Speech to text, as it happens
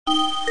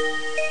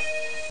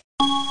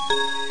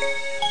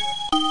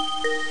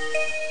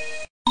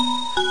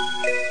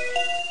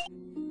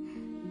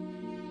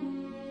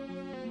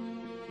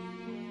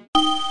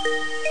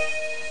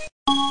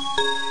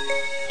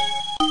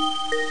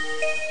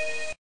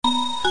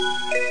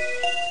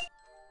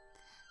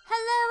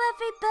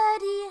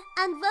everybody,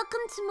 and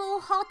welcome to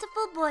more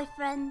Hatoful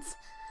boyfriends.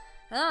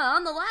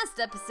 On the last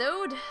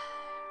episode,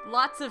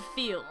 lots of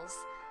feels.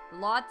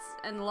 Lots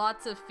and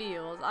lots of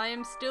feels. I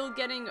am still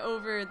getting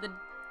over the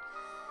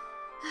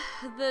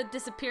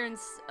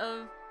disappearance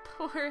of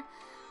poor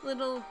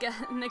little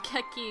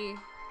Nakeki.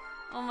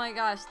 Oh my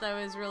gosh, that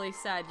was really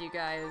sad, you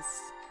guys.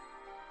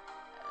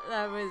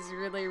 That was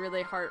really,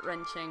 really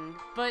heart-wrenching.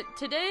 But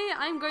today,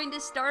 I'm going to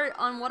start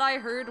on what I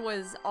heard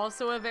was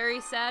also a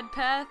very sad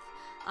path.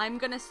 I'm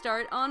gonna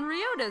start on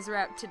Ryouta's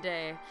route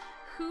today.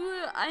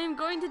 Who I am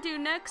going to do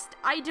next,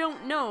 I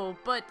don't know,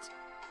 but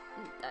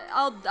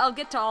I'll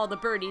get to all the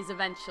birdies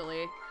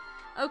eventually.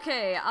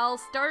 Okay, I'll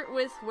start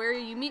with where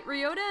you meet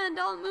Ryouta and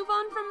I'll move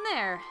on from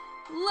there.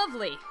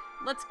 Lovely.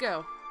 Let's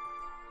go.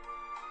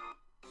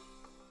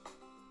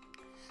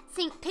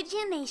 St.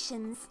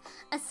 Pigeonations,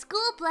 a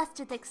school blessed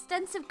with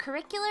extensive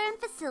curricular and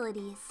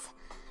facilities.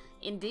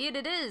 Indeed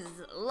it is.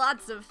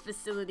 Lots of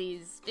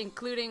facilities,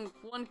 including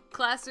one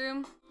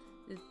classroom,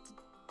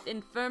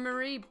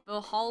 infirmary,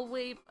 a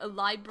hallway, a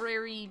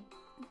library,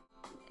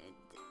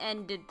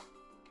 and a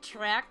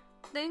track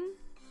thing?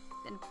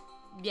 And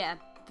yeah,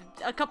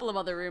 a couple of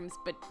other rooms,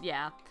 but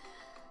yeah.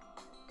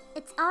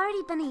 It's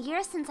already been a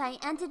year since I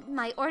entered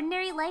my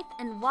ordinary life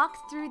and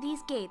walked through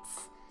these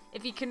gates.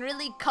 If you can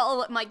really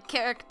call my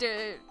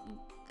character's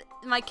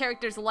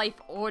life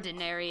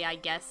ordinary, I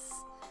guess.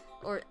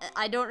 Or,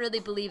 I don't really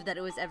believe that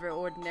it was ever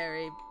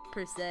ordinary,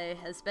 per se,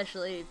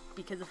 especially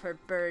because of her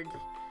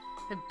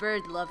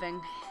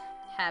bird-loving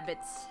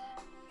habits.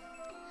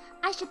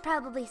 I should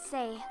probably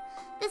say,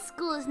 this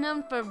school is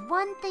known for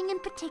one thing in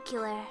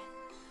particular.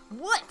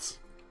 What?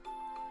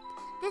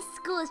 This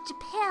school is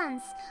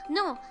Japan's,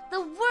 no,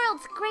 the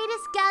world's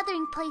greatest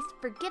gathering place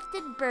for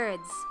gifted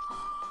birds.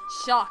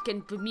 Shock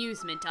and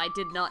bemusement, I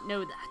did not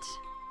know that.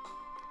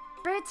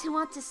 Birds who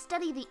want to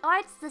study the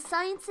arts, the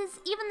sciences,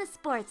 even the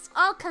sports,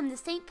 all come to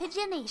St.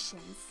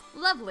 Pigeonations.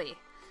 Lovely.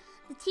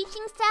 The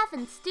teaching staff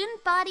and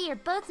student body are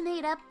both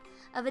made up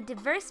of a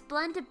diverse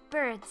blend of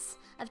birds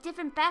of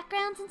different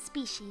backgrounds and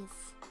species.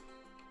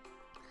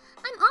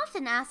 I'm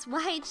often asked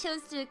why I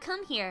chose to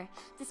come here,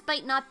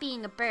 despite not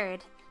being a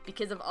bird.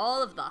 Because of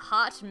all of the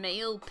hot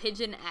male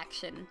pigeon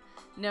action.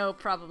 No,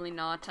 probably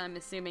not. I'm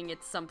assuming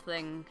it's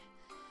something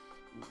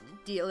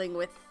dealing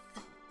with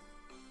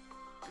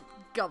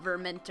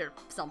government or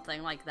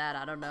something like that.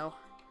 I don't know.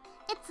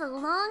 It's a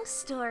long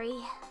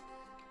story.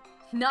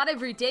 Not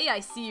every day I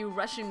see you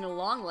rushing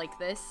along like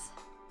this.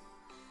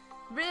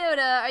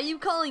 Ryouta, are you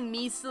calling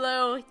me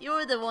slow?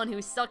 You're the one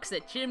who sucks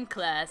at gym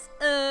class.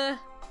 Ryouta!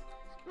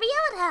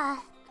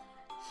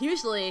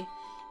 Usually,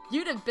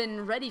 you'd have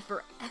been ready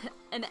for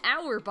an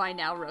hour by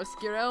now,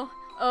 Roscuro.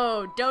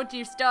 Oh, don't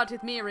you start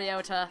with me,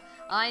 Ryouta.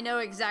 I know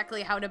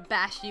exactly how to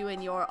bash you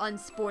and your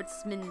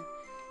unsportsmanly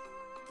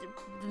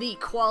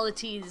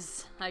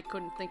qualities. I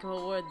couldn't think of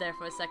a word there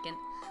for a second.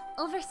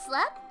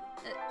 Overslept?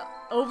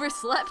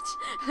 Overslept?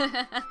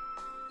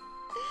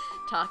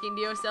 Talking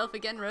to yourself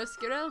again,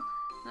 Roscuro?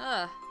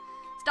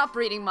 Stop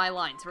reading my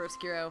lines,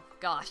 Roscuro.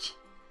 Gosh.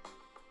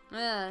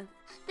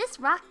 This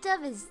rock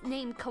dove is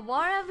named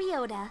Kawara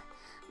Ryouta.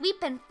 We've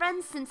been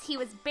friends since he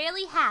was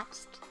barely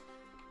hatched.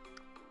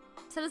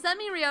 So does that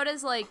mean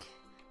Ryouta's like,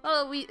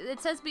 well,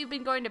 it says we've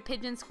been going to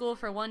pigeon school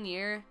for 1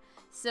 year,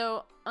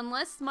 so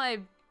unless my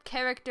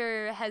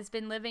character has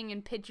been living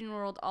in Pigeon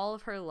World all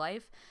of her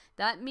life,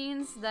 that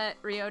means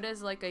that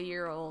Ryouta's like a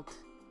year old.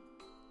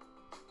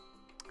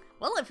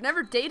 Well, I've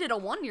never dated a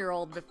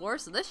 1-year-old before,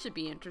 so this should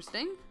be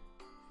interesting.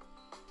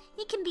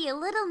 He can be a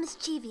little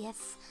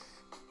mischievous,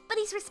 but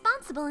he's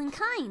responsible and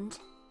kind.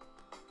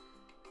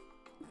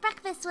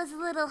 Breakfast was a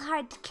little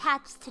hard to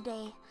catch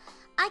today.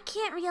 I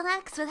can't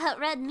relax without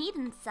red meat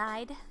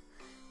inside.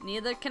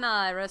 Neither can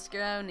I,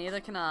 Roscuro, neither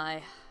can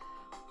I.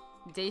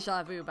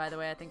 Deja vu, by the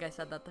way, I think I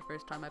said that the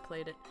first time I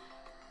played it.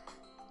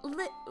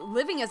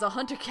 Living as a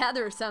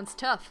hunter-gatherer sounds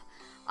tough.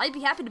 I'd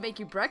be happy to make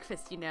you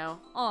breakfast, you know.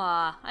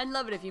 Aw, I'd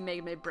love it if you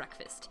made me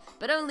breakfast.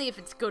 But only if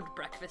it's good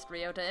breakfast,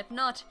 Ryouta. If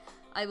not,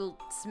 I will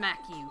smack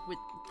you with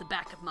the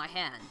back of my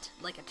hand,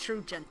 like a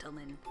true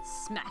gentleman.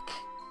 Smack.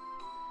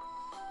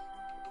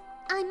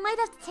 I might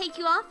have to take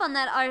you off on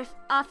that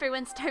offer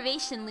when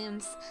starvation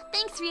looms.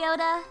 Thanks,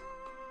 Ryouta.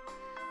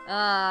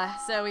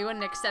 So we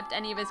wouldn't accept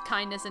any of his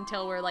kindness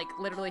until we're, like,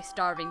 literally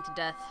starving to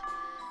death.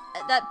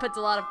 That puts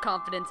a lot of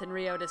confidence in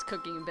Ryouta's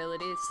cooking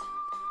abilities.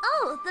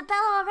 Oh, the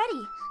bell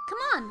already. Come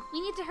on,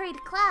 we need to hurry to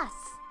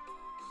class.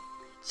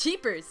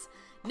 Jeepers!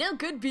 No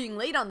good being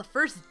late on the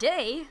first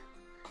day!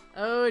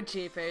 Oh,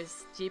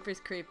 jeepers.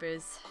 Jeepers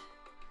creepers.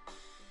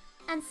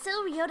 And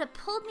so Ryouta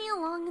pulled me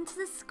along into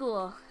the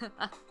school.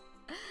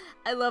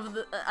 I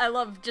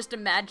love just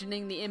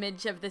imagining the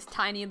image of this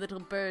tiny little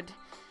bird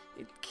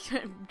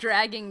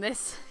dragging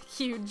this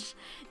huge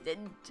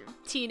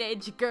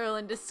teenage girl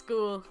into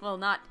school. Well,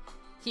 not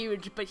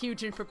huge, but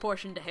huge in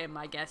proportion to him,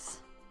 I guess.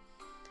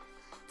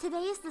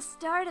 Today is the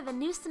start of a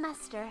new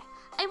semester.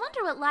 I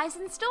wonder what lies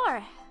in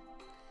store.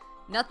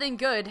 Nothing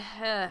good.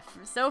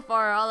 So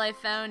far, all I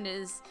found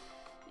is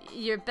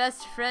your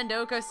best friend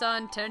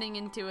Okosan turning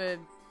into a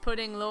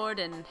pudding lord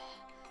and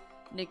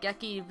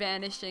Nageki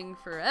vanishing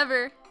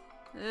forever.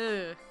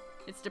 Ugh,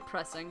 it's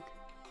depressing.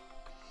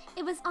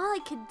 It was all I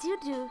could do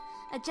to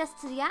adjust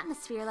to the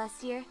atmosphere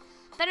last year.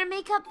 Better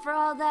make up for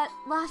all that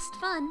lost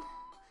fun.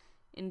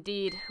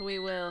 Indeed, we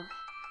will.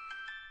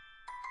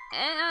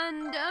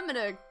 And I'm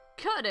gonna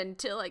cut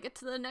until I get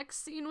to the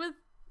next scene with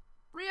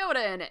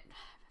Ryouta in it.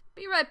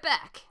 Be right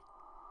back.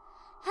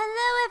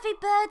 Hello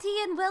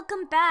everybody and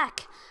welcome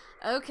back.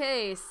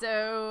 Okay,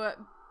 so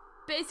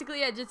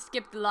basically I just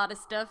skipped a lot of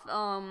stuff.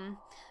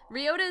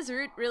 Ryota's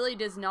route really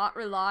does not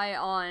rely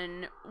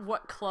on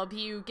what club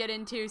you get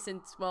into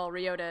since, well,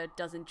 Ryouta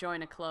doesn't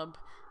join a club.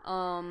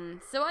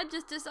 So I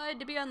just decided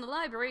to be on the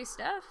library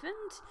staff,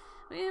 and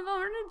we have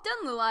already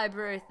done the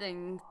library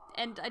thing.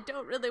 And I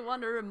don't really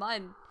want to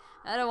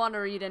I don't want to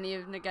read any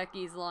of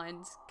Nageki's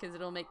lines, because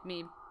it'll make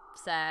me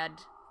sad,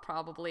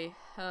 probably.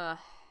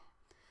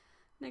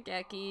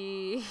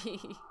 Nageki.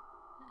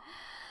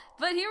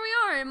 But here we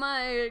are in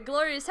my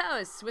glorious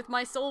house with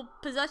my sole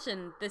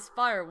possession, this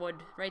firewood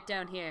right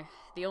down here.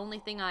 The only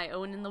thing I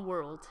own in the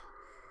world.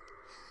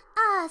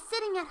 Ah,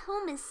 sitting at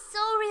home is so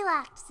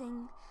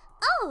relaxing.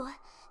 Oh,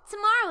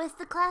 tomorrow is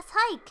the class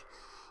hike.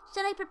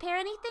 Should I prepare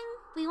anything?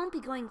 We won't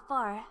be going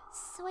far,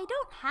 so I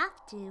don't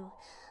have to.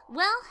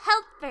 Well,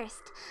 health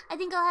first. I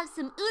think I'll have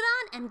some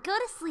udon and go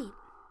to sleep.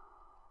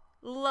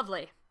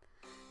 Lovely.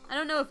 I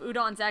don't know if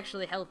udon's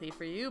actually healthy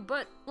for you,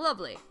 but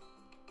lovely.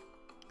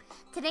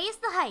 Today is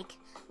the hike.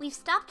 We've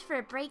stopped for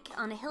a break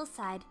on a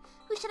hillside.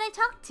 Who should I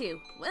talk to?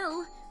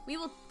 Well, we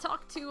will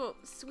talk to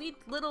sweet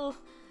little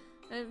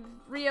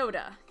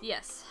Ryouta,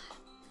 yes.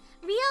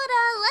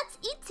 Ryouta, let's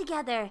eat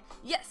together.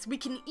 Yes, we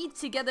can eat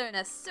together in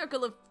a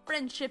circle of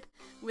friendship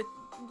with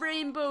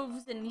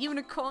rainbows and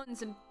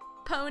unicorns and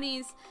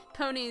ponies.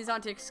 Ponies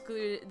aren't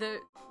excluded. The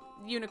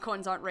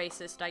unicorns aren't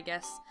racist, I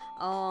guess.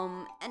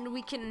 And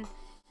we can...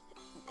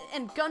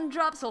 And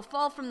gumdrops will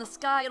fall from the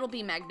sky. It'll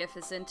be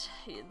magnificent.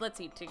 Let's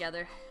eat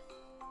together.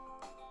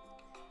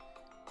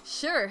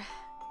 Sure.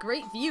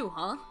 Great view,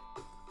 huh?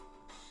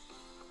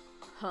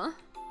 Huh?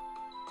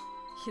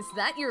 Is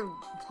that your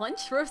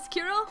lunch,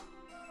 Roscuro?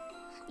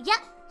 Yep.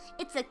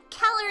 It's a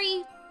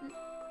calorie...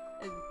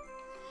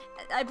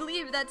 I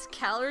believe that's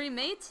calorie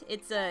mate.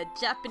 It's a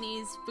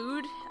Japanese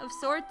food of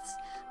sorts.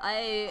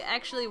 I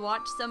actually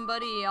watched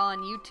somebody on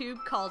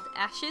YouTube called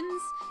Ashins,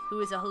 who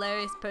is a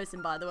hilarious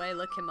person, by the way.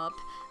 Look him up.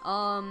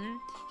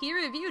 He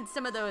reviewed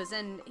some of those,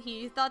 and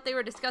he thought they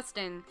were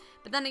disgusting.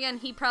 But then again,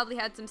 he probably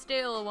had some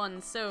stale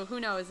ones, so who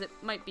knows? It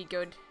might be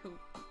good.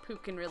 Who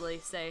can really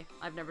say?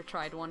 I've never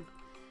tried one.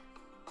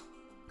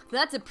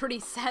 That's a pretty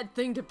sad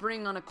thing to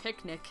bring on a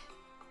picnic.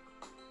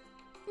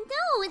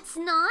 No, it's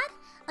not.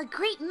 A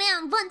great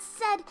man once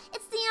said,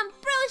 it's the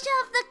ambrosia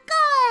of the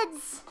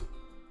gods!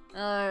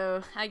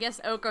 Oh, I guess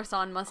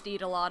Okosan must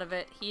eat a lot of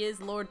it. He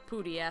is Lord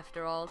Pooty,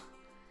 after all.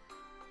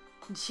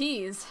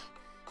 Jeez,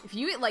 if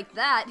you eat like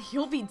that,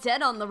 you'll be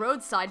dead on the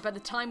roadside by the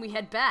time we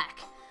head back.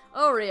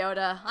 Oh,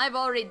 Ryouta, I've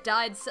already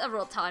died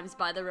several times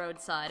by the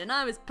roadside, and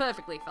I was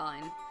perfectly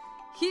fine.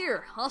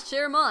 Here, I'll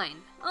share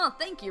mine. Oh,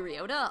 thank you,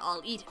 Ryouta.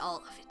 I'll eat all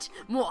of it.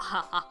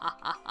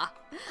 Mwahahaha.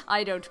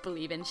 I don't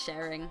believe in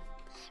sharing.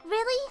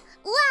 Really?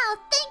 Wow,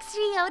 thanks,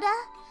 Ryouta!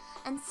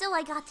 And so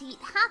I got to eat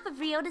half of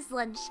Ryota's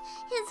lunch.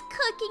 His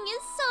cooking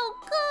is so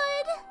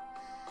good!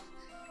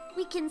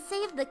 We can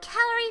save the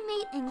calorie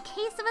mate in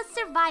case of a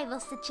survival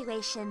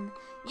situation.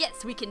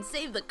 Yes, we can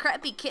save the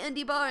crappy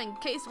candy bar in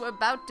case we're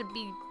about to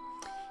be...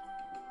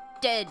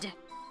 dead.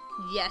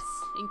 Yes,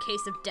 in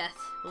case of death.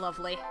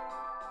 Lovely.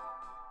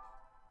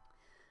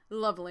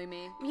 Lovely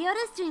me.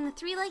 Ryota's doing the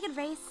three-legged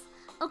race,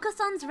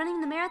 Okosan's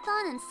running the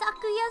marathon, and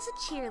Sakuya's a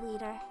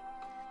cheerleader.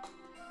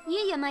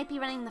 Yuya might be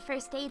running the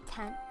first aid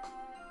tent.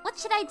 What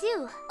should I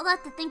do? I'll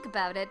have to think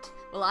about it.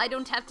 Well, I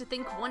don't have to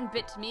think one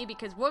bit to me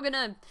because we're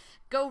gonna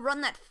go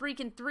run that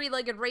freaking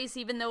three-legged race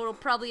even though it'll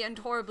probably end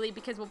horribly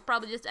because we'll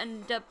probably just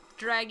end up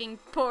dragging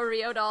poor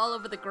Ryouta all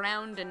over the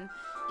ground and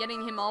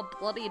getting him all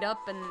bloodied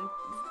up, and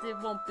it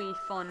won't be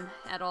fun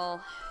at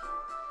all.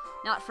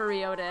 Not for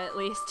Ryouta, at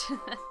least.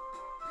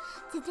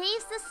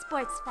 Today's the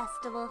sports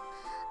festival.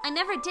 I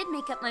never did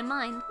make up my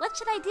mind. What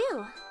should I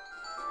do?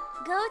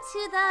 Go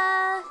to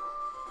the...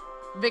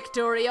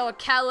 Victory or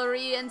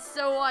calorie, and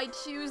so I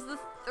choose the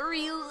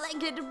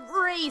three-legged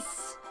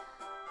race.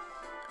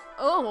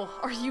 Oh,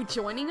 are you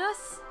joining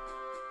us?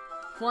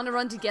 Want to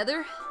run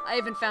together? I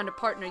haven't found a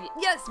partner yet.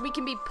 Yes, we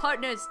can be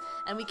partners,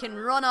 and we can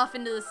run off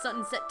into the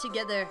sunset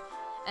together.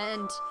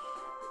 And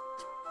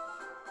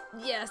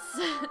yes,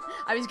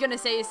 I was gonna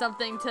say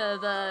something to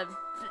the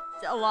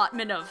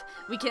allotment of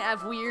we can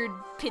have weird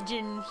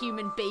pigeon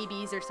human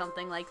babies or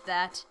something like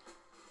that.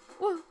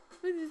 Whoa,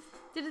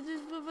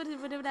 what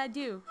did I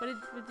do?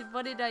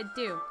 What did I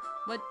do?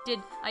 What did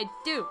I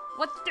do?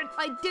 What did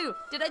I do?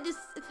 Did I just...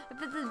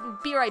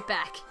 Be right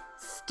back.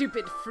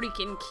 Stupid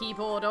freaking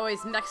keyboard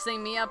always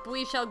messing me up.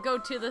 We shall go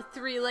to the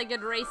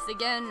three-legged race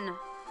again.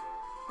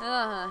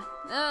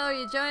 Oh,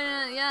 you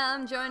joining? Yeah,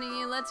 I'm joining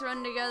you. Let's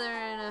run together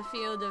in a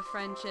field of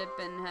friendship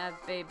and have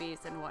babies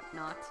and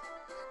whatnot.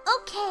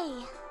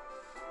 Okay.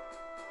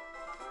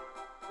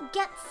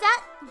 Get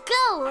set,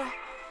 go!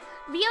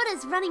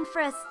 Ryota's running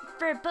for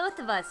both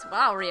of us.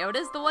 Wow,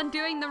 Ryota's the one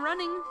doing the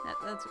running.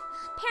 That's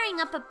Pairing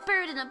up a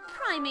bird and a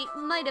primate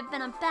might have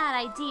been a bad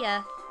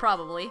idea.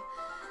 probably.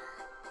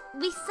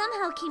 We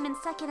somehow came in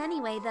second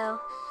anyway, though.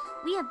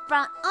 We have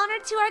brought honor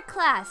to our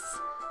class.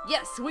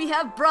 Yes, we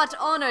have brought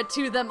honor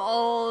to them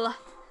all.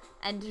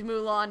 And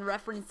Mulan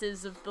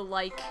references of the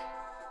like.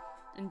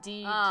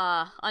 Indeed.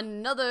 Ah,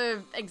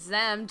 another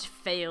exam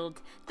failed.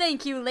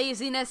 Thank you,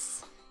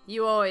 laziness.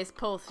 You always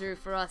pull through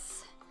for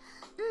us.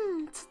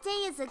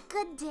 Today is a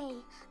good day.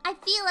 I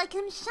feel like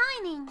I'm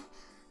shining.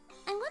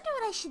 I wonder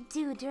what I should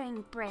do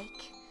during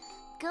break.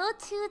 Go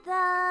to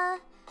the...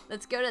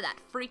 Let's go to that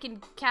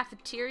freaking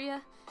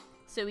cafeteria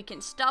so we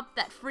can stop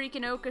that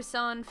freaking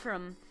Okosan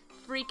from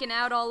freaking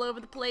out all over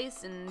the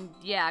place and,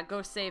 yeah,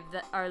 go save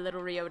our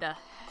little Ryouta.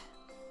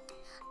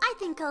 I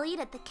think I'll eat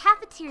at the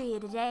cafeteria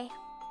today.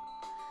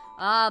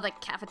 Ah, the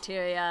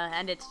cafeteria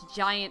and its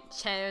giant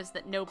chairs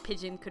that no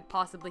pigeon could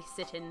possibly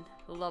sit in.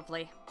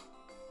 Lovely.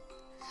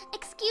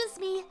 Excuse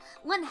me,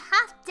 1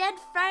 half-dead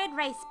fried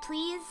rice,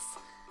 please.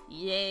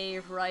 Yay,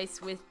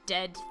 rice with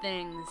dead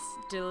things.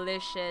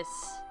 Delicious.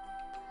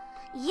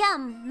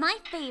 Yum, my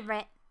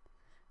favorite.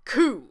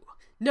 Coo!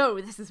 No,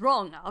 this is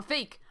wrong. A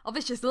fake. A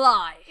vicious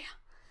lie.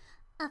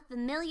 A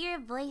familiar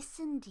voice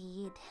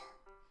indeed.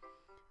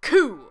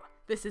 Coo!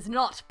 This is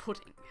not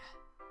pudding.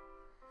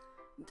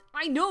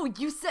 I know,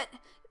 you said...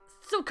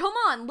 So come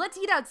on, let's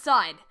eat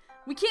outside.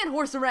 We can't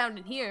horse around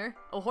in here.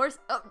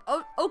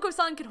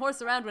 Okosan can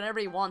horse around whenever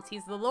he wants.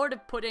 He's the Lord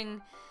of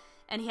Pudding,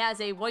 and he has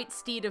a white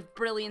steed of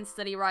brilliance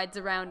that he rides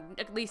around,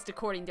 at least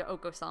according to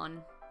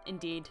Okosan.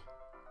 Indeed.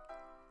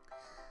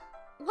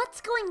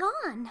 What's going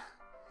on?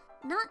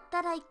 Not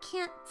that I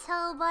can't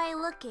tell by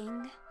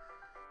looking.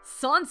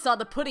 San saw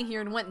the pudding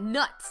here and went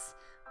nuts.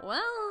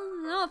 Well,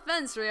 no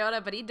offense,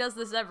 Ryouta, but he does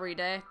this every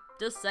day.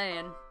 Just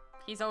saying.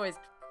 He's always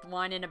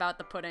whining about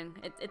the pudding.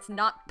 It's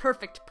not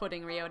perfect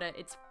pudding, Ryouta.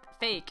 It's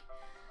fake.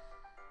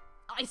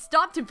 I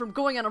stopped him from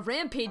going on a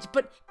rampage,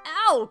 but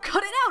ow!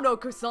 Cut it out,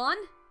 Okosan!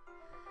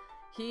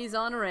 He's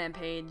on a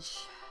rampage.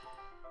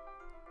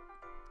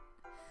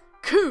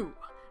 Coo!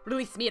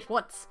 Release me at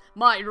once!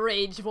 My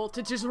rage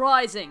voltage is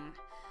rising!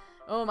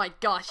 Oh my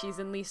gosh, he's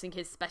unleashing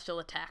his special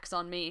attacks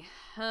on me.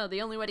 Oh,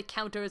 the only way to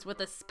counter is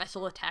with a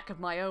special attack of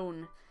my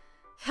own.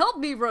 Help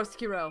me,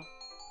 Roscuro!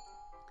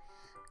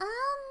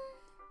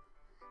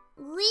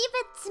 Leave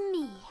it to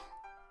me.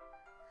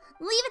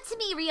 Leave it to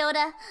me,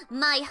 Ryouta.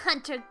 My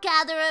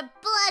hunter-gatherer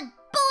blood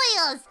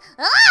boils!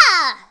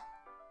 Ah!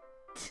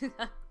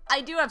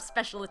 I do have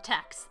special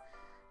attacks.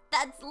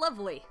 That's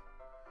lovely.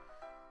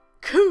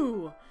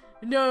 Coo!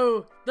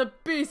 No, the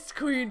Beast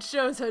Queen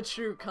shows her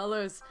true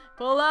colors.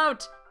 Pull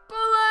out!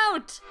 Pull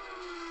out!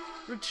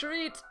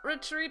 Retreat!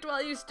 Retreat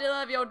while you still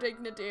have your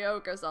dignity,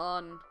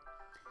 Okosan.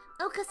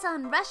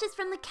 Okosan rushes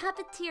from the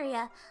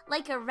cafeteria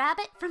like a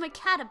rabbit from a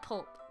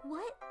catapult.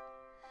 What?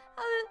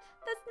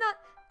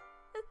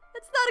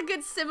 That's not a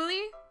good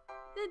simile.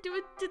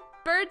 Do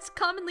birds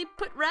commonly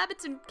put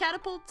rabbits in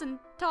catapults and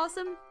toss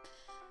them?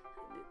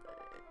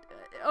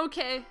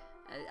 Okay.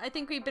 I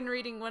think we've been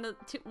reading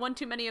one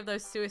too many of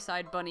those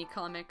Suicide Bunny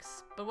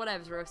comics, but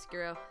whatevs,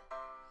 Roscuro.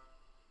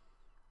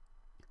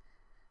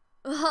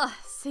 Ugh,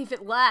 safe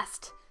at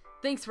last.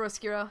 Thanks,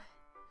 Roscuro.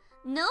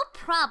 No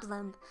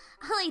problem.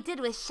 All I did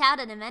was shout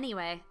at him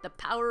anyway. The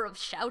power of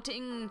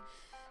shouting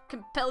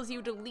compels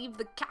you to leave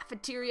the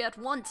cafeteria at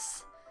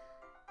once.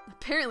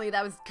 Apparently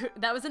that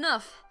was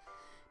enough.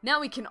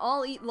 Now we can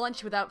all eat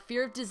lunch without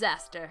fear of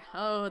disaster.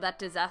 Oh, that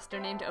disaster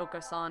named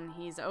Okosan.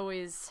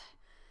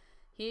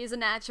 He's a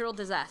natural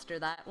disaster,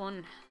 that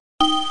one.